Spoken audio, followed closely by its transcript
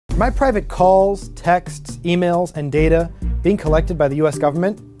Are my private calls, texts, emails, and data being collected by the US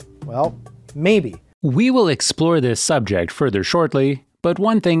government? Well, maybe. We will explore this subject further shortly, but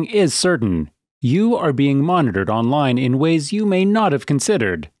one thing is certain. You are being monitored online in ways you may not have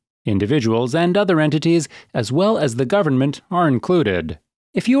considered. Individuals and other entities, as well as the government, are included.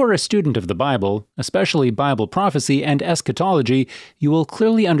 If you are a student of the Bible, especially Bible prophecy and eschatology, you will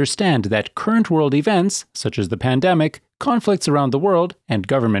clearly understand that current world events, such as the pandemic, conflicts around the world, and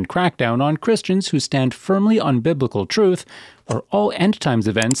government crackdown on Christians who stand firmly on biblical truth, are all end times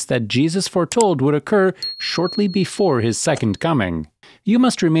events that Jesus foretold would occur shortly before his second coming. You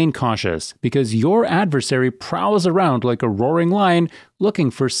must remain cautious, because your adversary prowls around like a roaring lion looking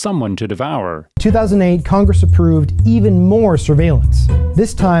for someone to devour. 2008, Congress approved even more surveillance.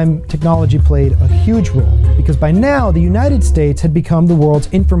 This time, technology played a huge role, because by now the United States had become the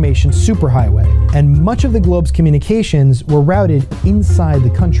world's information superhighway, and much of the globe's communications were routed inside the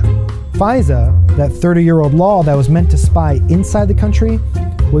country. FISA, that 30-year-old law that was meant to spy inside the country,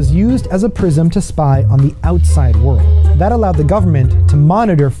 was used as a prism to spy on the outside world. That allowed the government to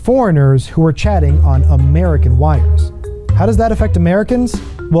monitor foreigners who were chatting on American wires. How does that affect Americans?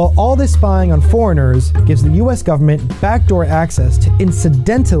 Well, all this spying on foreigners gives the US government backdoor access to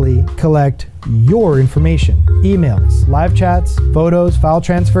incidentally collect your information. Emails, live chats, photos, file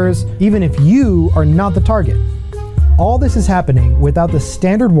transfers, even if you are not the target. All this is happening without the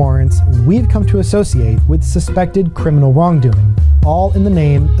standard warrants we've come to associate with suspected criminal wrongdoing, all in the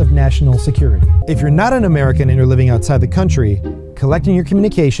name of national security. If you're not an American and you're living outside the country, collecting your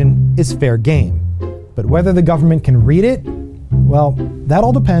communication is fair game. But whether the government can read it, well, that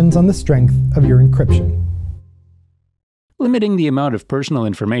all depends on the strength of your encryption. Limiting the amount of personal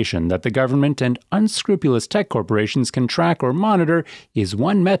information that the government and unscrupulous tech corporations can track or monitor is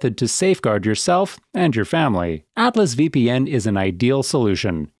one method to safeguard yourself and your family. Atlas VPN is an ideal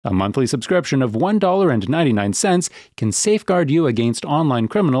solution. A monthly subscription of $1.99 can safeguard you against online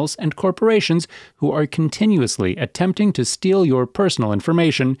criminals and corporations who are continuously attempting to steal your personal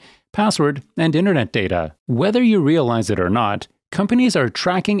information, password, and internet data. Whether you realize it or not, companies are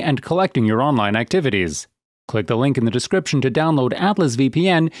tracking and collecting your online activities. Click the link in the description to download Atlas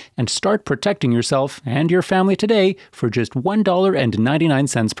VPN and start protecting yourself and your family today for just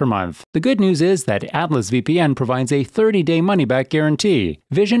 $1.99 per month. The good news is that Atlas VPN provides a 30-day money-back guarantee.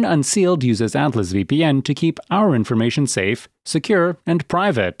 Vision Unsealed uses Atlas VPN to keep our information safe, secure, and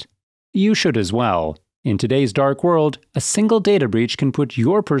private. You should as well. In today's dark world, a single data breach can put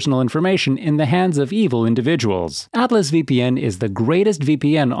your personal information in the hands of evil individuals. Atlas VPN is the greatest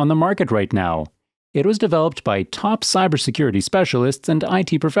VPN on the market right now. It was developed by top cybersecurity specialists and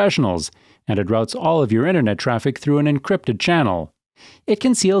IT professionals, and it routes all of your internet traffic through an encrypted channel. It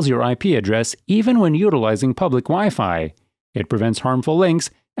conceals your IP address even when utilizing public Wi-Fi. It prevents harmful links,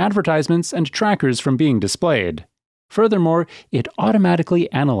 advertisements, and trackers from being displayed. Furthermore, it automatically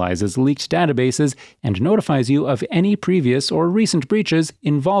analyzes leaked databases and notifies you of any previous or recent breaches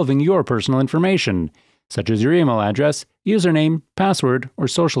involving your personal information, such as your email address, username, password, or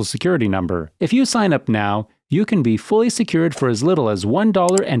social security number. If you sign up now, you can be fully secured for as little as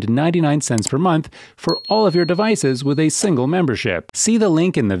 $1.99 per month for all of your devices with a single membership. See the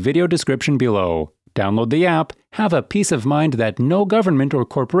link in the video description below. Download the app, have a peace of mind that no government or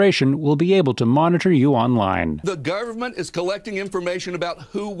corporation will be able to monitor you online. The government is collecting information about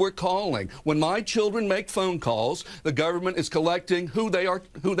who we're calling. When my children make phone calls, the government is collecting who they are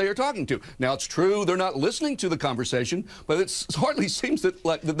talking to. Now, it's true they're not listening to the conversation, but it hardly seems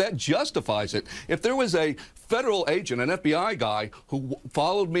that justifies it. If there was a federal agent, an FBI guy, who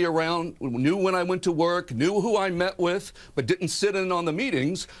followed me around, knew when I went to work, knew who I met with, but didn't sit in on the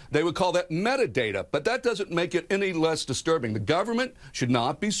meetings, they would call that metadata. But that doesn't make it any less disturbing. The government should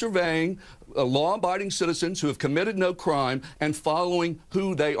not be surveying law-abiding citizens who have committed no crime and following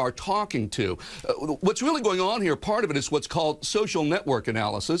who they are talking to. What's really going on here, part of it is what's called social network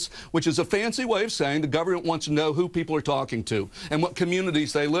analysis, which is a fancy way of saying the government wants to know who people are talking to and what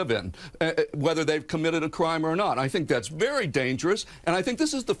communities they live in, whether they've committed a crime or not. I think that's very dangerous, and I think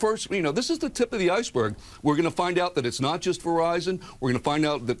this is the first, this is the tip of the iceberg. We're going to find out that it's not just Verizon. We're going to find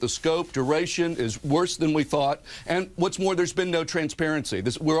out that the scope, duration is worse than we thought, and what's more, there's been no transparency.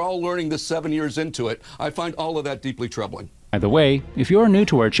 We're all learning this 7 years into it. I find all of that deeply troubling. By the way, if you're new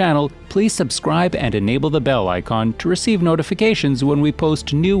to our channel, please subscribe and enable the bell icon to receive notifications when we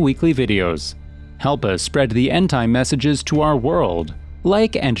post new weekly videos. Help us spread the end-time messages to our world.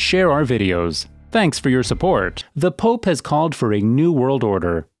 Like and share our videos. Thanks for your support. The Pope has called for a new world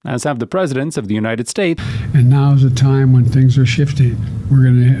order, as have the presidents of the United States. And now is a time when things are shifting.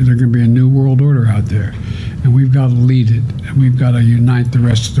 There's going to be a new world order out there. and we've got to lead it, and we've got to unite the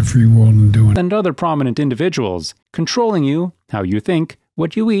rest of the free world in doing it. And other prominent individuals, controlling you, how you think,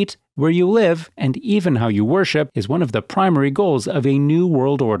 what you eat, where you live, and even how you worship is one of the primary goals of a new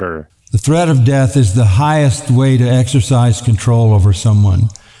world order. The threat of death is the highest way to exercise control over someone.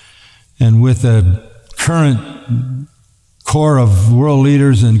 And with the current core of world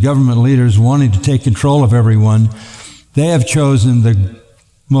leaders and government leaders wanting to take control of everyone, they have chosen the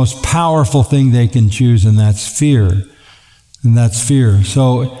most powerful thing they can choose, and that's fear. And that's fear.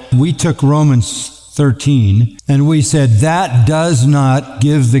 So we took Romans 13, and we said that does not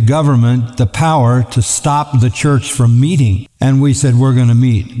give the government the power to stop the church from meeting. And we said we're going to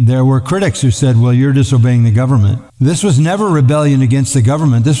meet. There were critics who said, well, you're disobeying the government. This was never rebellion against the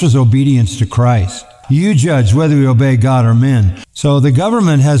government. This was obedience to Christ. You judge whether we obey God or men. So the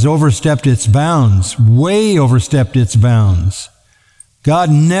government has overstepped its bounds, way overstepped its bounds.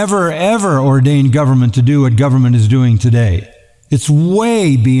 God never, ever ordained government to do what government is doing today. It's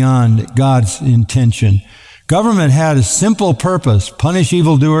way beyond God's intention. Government had a simple purpose: punish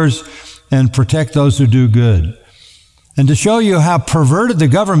evildoers and protect those who do good. And to show you how perverted the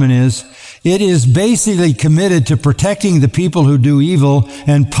government is, it is basically committed to protecting the people who do evil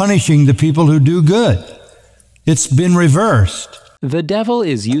and punishing the people who do good. It's been reversed. The devil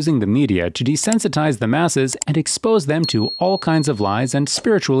is using the media to desensitize the masses and expose them to all kinds of lies and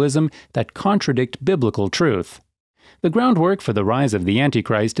spiritualism that contradict biblical truth. The groundwork for the rise of the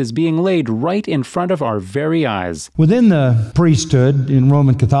Antichrist is being laid right in front of our very eyes. Within the priesthood in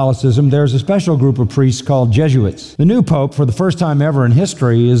Roman Catholicism, there's a special group of priests called Jesuits. The new pope, for the first time ever in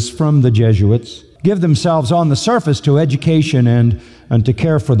history, is from the Jesuits. Give themselves on the surface to education and to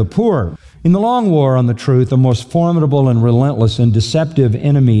care for the poor. In the long war on the truth, the most formidable and relentless and deceptive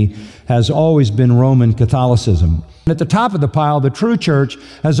enemy has always been Roman Catholicism. At the top of the pile, the true church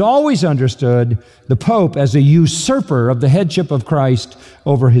has always understood the Pope as a usurper of the headship of Christ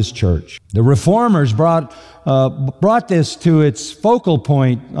over his church. The Reformers brought this to its focal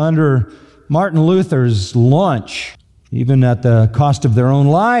point under Martin Luther's launch. Even at the cost of their own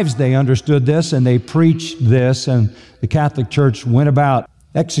lives, they understood this and they preached this, and the Catholic Church went about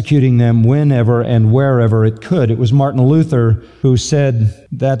executing them whenever and wherever it could. It was Martin Luther who said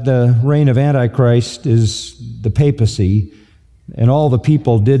that the reign of Antichrist is the papacy, and all the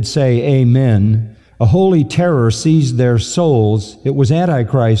people did say amen. A holy terror seized their souls. It was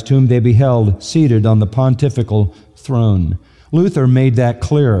Antichrist whom they beheld seated on the pontifical throne. Luther made that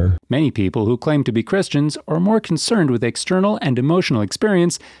clear. Many people who claim to be Christians are more concerned with external and emotional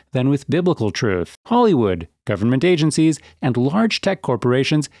experience than with biblical truth. Hollywood, government agencies, and large tech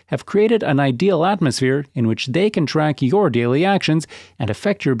corporations have created an ideal atmosphere in which they can track your daily actions and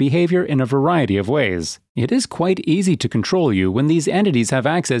affect your behavior in a variety of ways. It is quite easy to control you when these entities have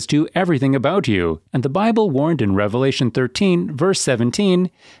access to everything about you, and the Bible warned in Revelation 13, verse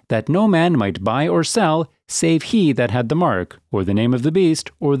 17, that no man might buy or sell save he that had the mark, or the name of the beast,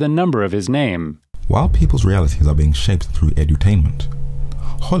 or the number of his name. While people's realities are being shaped through edutainment,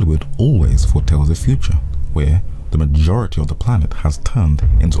 Hollywood always foretells a future where the majority of the planet has turned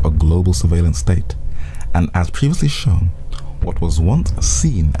into a global surveillance state. And as previously shown, what was once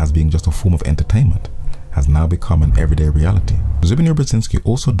seen as being just a form of entertainment has now become an everyday reality. Zbigniew Brzezinski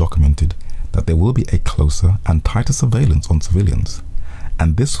also documented that there will be a closer and tighter surveillance on civilians.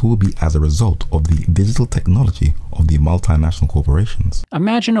 And this will be as a result of the digital technology of the multinational corporations.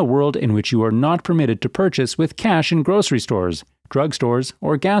 Imagine a world in which you are not permitted to purchase with cash in grocery stores, drugstores,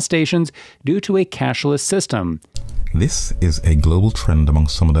 or gas stations due to a cashless system. This is a global trend among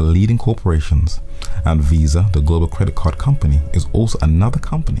some of the leading corporations, and Visa, the global credit card company, is also another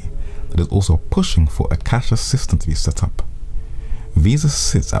company that is also pushing for a cashless system to be set up. Visa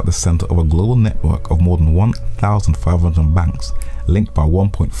sits at the center of a global network of more than 1,500 banks linked by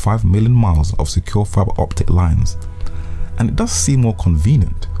 1.5 million miles of secure fiber optic lines. And it does seem more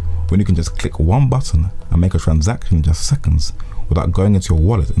convenient when you can just click one button and make a transaction in just seconds without going into your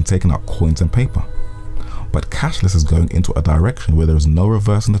wallet and taking out coins and paper. But cashless is going into a direction where there is no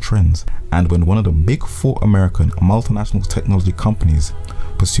reversing the trends, and when one of the big four American multinational technology companies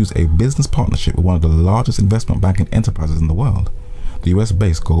pursues a business partnership with one of the largest investment banking enterprises in the world, the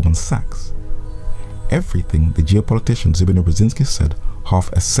US-based Goldman Sachs. Everything the geopolitician Zbigniew Brzezinski said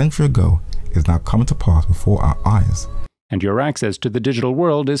half a century ago is now coming to pass before our eyes. And your access to the digital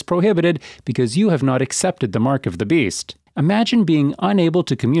world is prohibited because you have not accepted the mark of the beast. Imagine being unable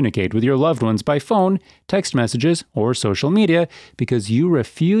to communicate with your loved ones by phone, text messages, or social media because you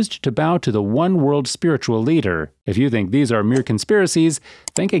refused to bow to the one world spiritual leader. If you think these are mere conspiracies,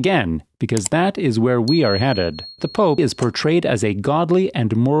 think again, because that is where we are headed. The Pope is portrayed as a godly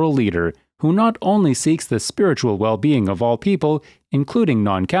and moral leader who not only seeks the spiritual well-being of all people, including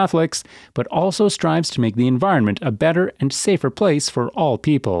non-Catholics, but also strives to make the environment a better and safer place for all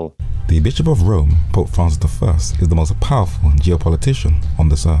people. The Bishop of Rome, Pope Francis I, is the most powerful geopolitician on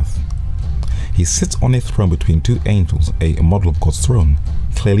this earth. He sits on a throne between two angels, a model of God's throne,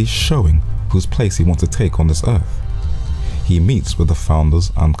 clearly showing whose place he wants to take on this earth. He meets with the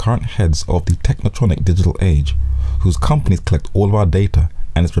founders and current heads of the technotronic digital age, whose companies collect all of our data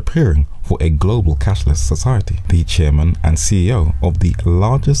and is preparing for a global cashless society. The chairman and CEO of the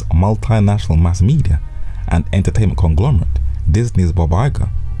largest multinational mass media and entertainment conglomerate, Disney's Bob Iger,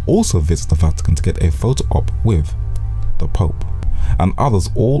 also visits the Vatican to get a photo op with the Pope. And others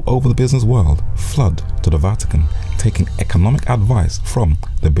all over the business world flood to the Vatican, taking economic advice from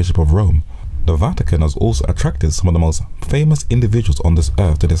the Bishop of Rome. The Vatican has also attracted some of the most famous individuals on this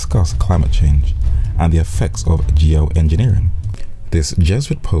earth to discuss climate change and the effects of geoengineering. This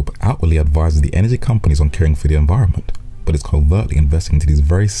Jesuit Pope outwardly advises the energy companies on caring for the environment, but is covertly investing into these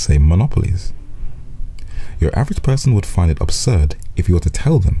very same monopolies. Your average person would find it absurd if you were to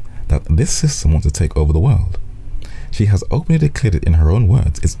tell them that this system wants to take over the world. She has openly declared it in her own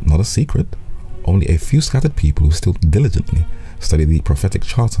words. It's not a secret. Only a few scattered people who still diligently study the prophetic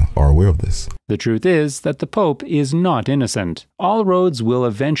charter are aware of this. The truth is that the Pope is not innocent. All roads will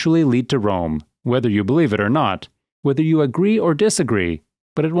eventually lead to Rome, whether you believe it or not, whether you agree or disagree,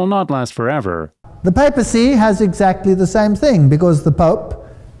 but it will not last forever. The papacy has exactly the same thing, because the Pope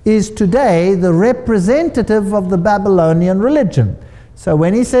is today the representative of the Babylonian religion. So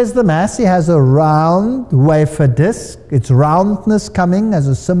when he says the Mass, he has a round wafer disc, its roundness coming as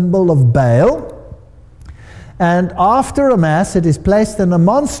a symbol of Baal. And after a Mass, it is placed in a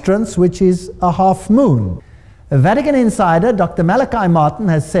monstrance, which is a half moon. A Vatican insider, Dr. Malachi Martin,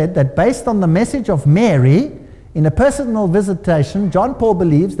 has said that based on the message of Mary, in a personal visitation, John Paul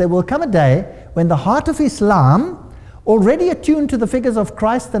believes there will come a day when the heart of Islam, already attuned to the figures of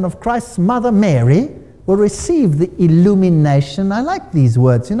Christ and of Christ's mother Mary, will receive the illumination. I like these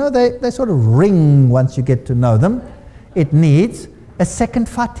words, you know, they sort of ring once you get to know them. It needs a second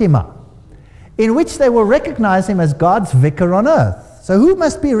Fatima, in which they will recognize him as God's vicar on earth. So who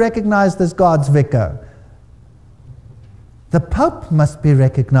must be recognized as God's vicar? The Pope must be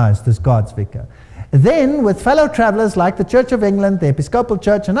recognized as God's vicar. Then, with fellow travelers like the Church of England, the Episcopal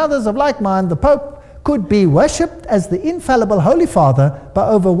Church, and others of like mind, the Pope could be worshipped as the infallible Holy Father by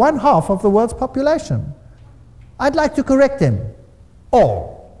over 1/2 of the world's population. I'd like to correct him.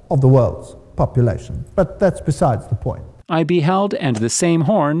 All of the world's population. But that's besides the point. I beheld, and the same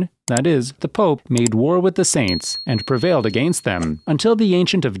horn, that is, the Pope, made war with the saints, and prevailed against them, until the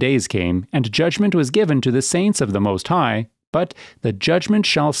Ancient of Days came, and judgment was given to the saints of the Most High. But the judgment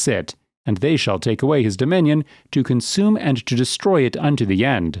shall sit, and they shall take away his dominion, to consume and to destroy it unto the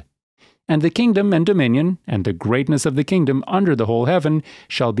end. And the kingdom and dominion, and the greatness of the kingdom under the whole heaven,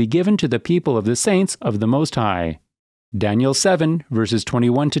 shall be given to the people of the saints of the Most High. Daniel 7, verses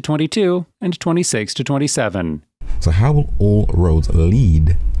 21 to 22, and 26 to 27. So how will all roads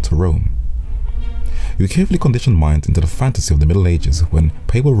lead to Rome? You carefully condition minds into the fantasy of the Middle Ages, when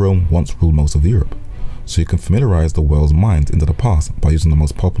papal Rome once ruled most of Europe, so you can familiarize the world's minds into the past by using the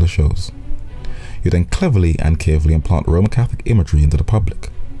most popular shows. You then cleverly and carefully implant Roman Catholic imagery into the public.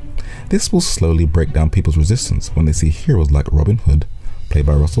 This will slowly break down people's resistance when they see heroes like Robin Hood, played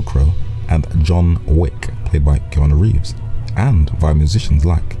by Russell Crowe, and John Wick, played by Keanu Reeves, and via musicians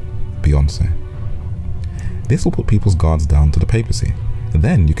like Beyonce. This will put people's guards down to the papacy.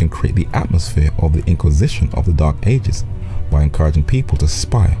 Then you can create the atmosphere of the Inquisition of the Dark Ages by encouraging people to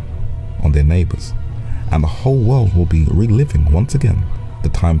spy on their neighbors, and the whole world will be reliving once again the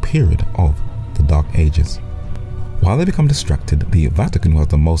time period of the Dark Ages. While they become distracted, the Vatican, who has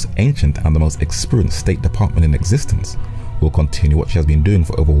the most ancient and the most experienced State Department in existence, will continue what she has been doing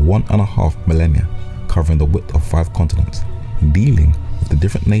for over 1.5 millennia, covering the width of 5 continents, dealing with the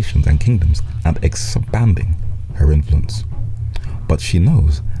different nations and kingdoms and expanding her influence. But she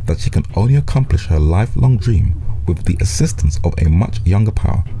knows that she can only accomplish her lifelong dream with the assistance of a much younger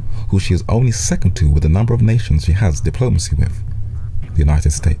power, who she is only second to with the number of nations she has diplomacy with, the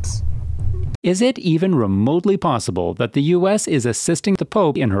United States. Is it even remotely possible that the US is assisting the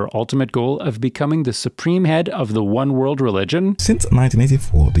Pope in her ultimate goal of becoming the supreme head of the one world religion? Since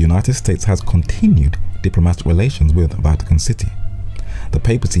 1984, the United States has continued diplomatic relations with Vatican City. The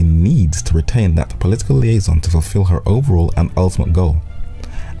papacy needs to retain that political liaison to fulfill her overall and ultimate goal.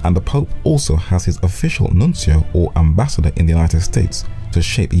 And the Pope also has his official nuncio or ambassador in the United States to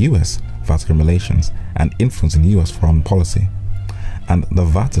shape US-Vatican relations and influence in US foreign policy. And the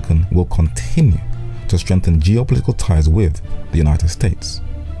Vatican will continue to strengthen geopolitical ties with the United States.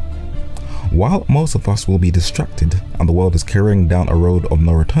 while most of us will be distracted and the world is carrying down a road of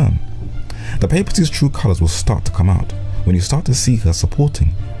no return, the papacy's true colors will start to come out when you start to see her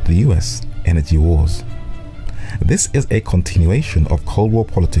supporting the US energy wars. This is a continuation of Cold War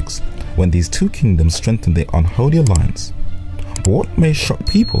politics when these two kingdoms strengthen their unholy alliance. But what may shock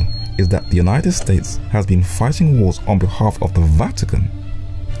people is that the United States has been fighting wars on behalf of the Vatican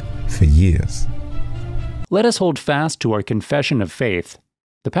for years. Let us hold fast to our confession of faith.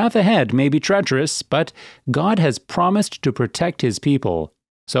 The path ahead may be treacherous, but God has promised to protect His people.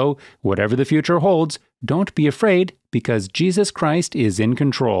 So, whatever the future holds, don't be afraid, because Jesus Christ is in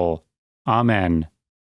control. Amen.